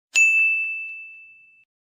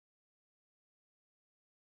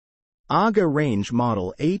AGA range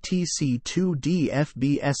model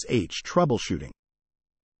ATC2DFBSH troubleshooting.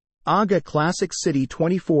 AGA Classic City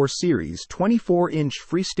 24 Series 24-inch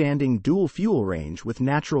freestanding dual fuel range with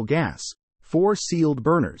natural gas, 4 sealed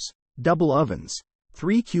burners, double ovens,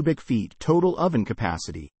 3 cubic feet total oven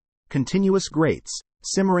capacity, continuous grates,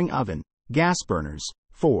 simmering oven, gas burners,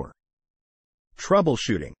 4.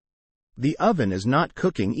 Troubleshooting. The oven is not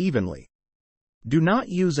cooking evenly. Do not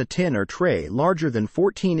use a tin or tray larger than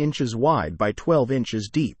 14 inches wide by 12 inches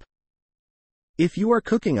deep. If you are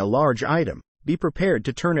cooking a large item, be prepared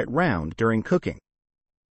to turn it round during cooking.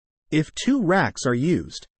 If 2 racks are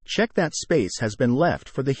used, check that space has been left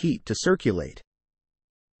for the heat to circulate.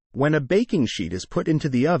 When a baking sheet is put into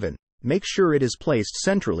the oven, make sure it is placed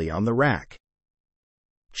centrally on the rack.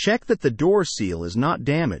 Check that the door seal is not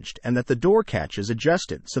damaged and that the door catch is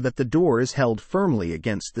adjusted so that the door is held firmly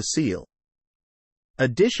against the seal. A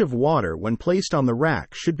dish of water when placed on the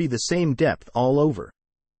rack should be the same depth all over.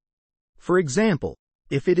 For example,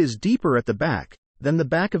 if it is deeper at the back, then the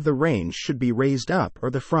back of the range should be raised up or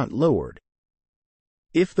the front lowered.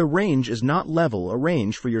 If the range is not level,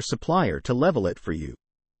 arrange for your supplier to level it for you.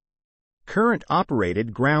 Current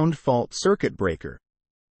operated ground fault circuit breaker.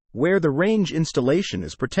 Where the range installation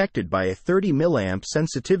is protected by a 30 mA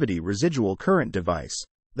sensitivity residual current device,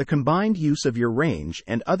 the combined use of your range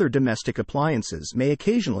and other domestic appliances may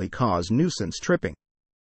occasionally cause nuisance tripping.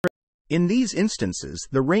 In these instances,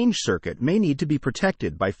 the range circuit may need to be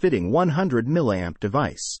protected by fitting 100 mA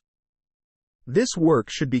device. This work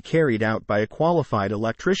should be carried out by a qualified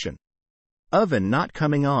electrician. Oven not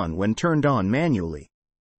coming on when turned on manually.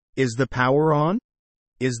 Is the power on?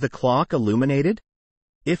 Is the clock illuminated?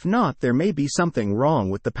 If not, there may be something wrong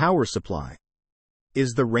with the power supply.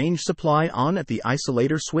 Is the range supply on at the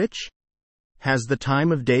isolator switch? Has the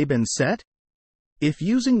time of day been set? If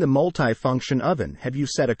using the multi-function oven, have you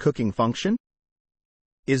set a cooking function?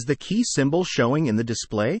 Is the key symbol showing in the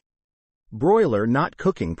display? Broiler not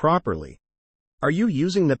cooking properly. Are you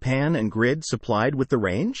using the pan and grid supplied with the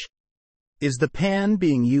range? Is the pan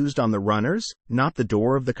being used on the runners, not the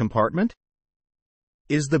door of the compartment?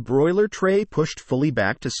 Is the broiler tray pushed fully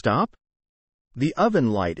back to stop? The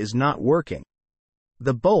oven light is not working.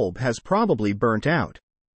 The bulb has probably burnt out.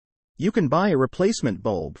 You can buy a replacement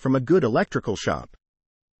bulb from a good electrical shop.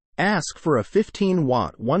 Ask for a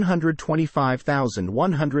 15-watt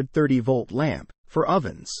 125,130-volt lamp for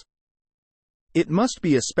ovens. It must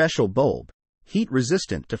be a special bulb,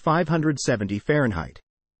 heat-resistant to 570 Fahrenheit.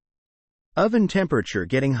 Oven temperature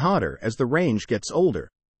getting hotter as the range gets older.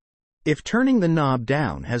 If turning the knob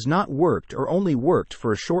down has not worked or only worked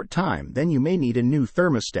for a short time, then you may need a new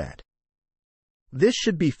thermostat. This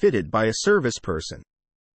should be fitted by a service person.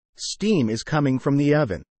 Steam is coming from the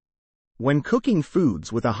oven. When cooking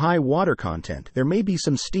foods with a high water content, there may be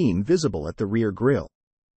some steam visible at the rear grill.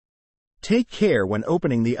 Take care when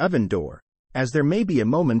opening the oven door, as there may be a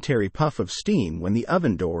momentary puff of steam when the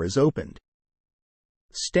oven door is opened.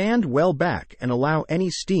 Stand well back and allow any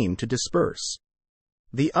steam to disperse.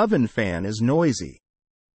 The oven fan is noisy.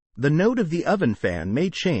 The note of the oven fan may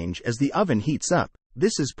change as the oven heats up.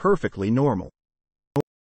 This is perfectly normal.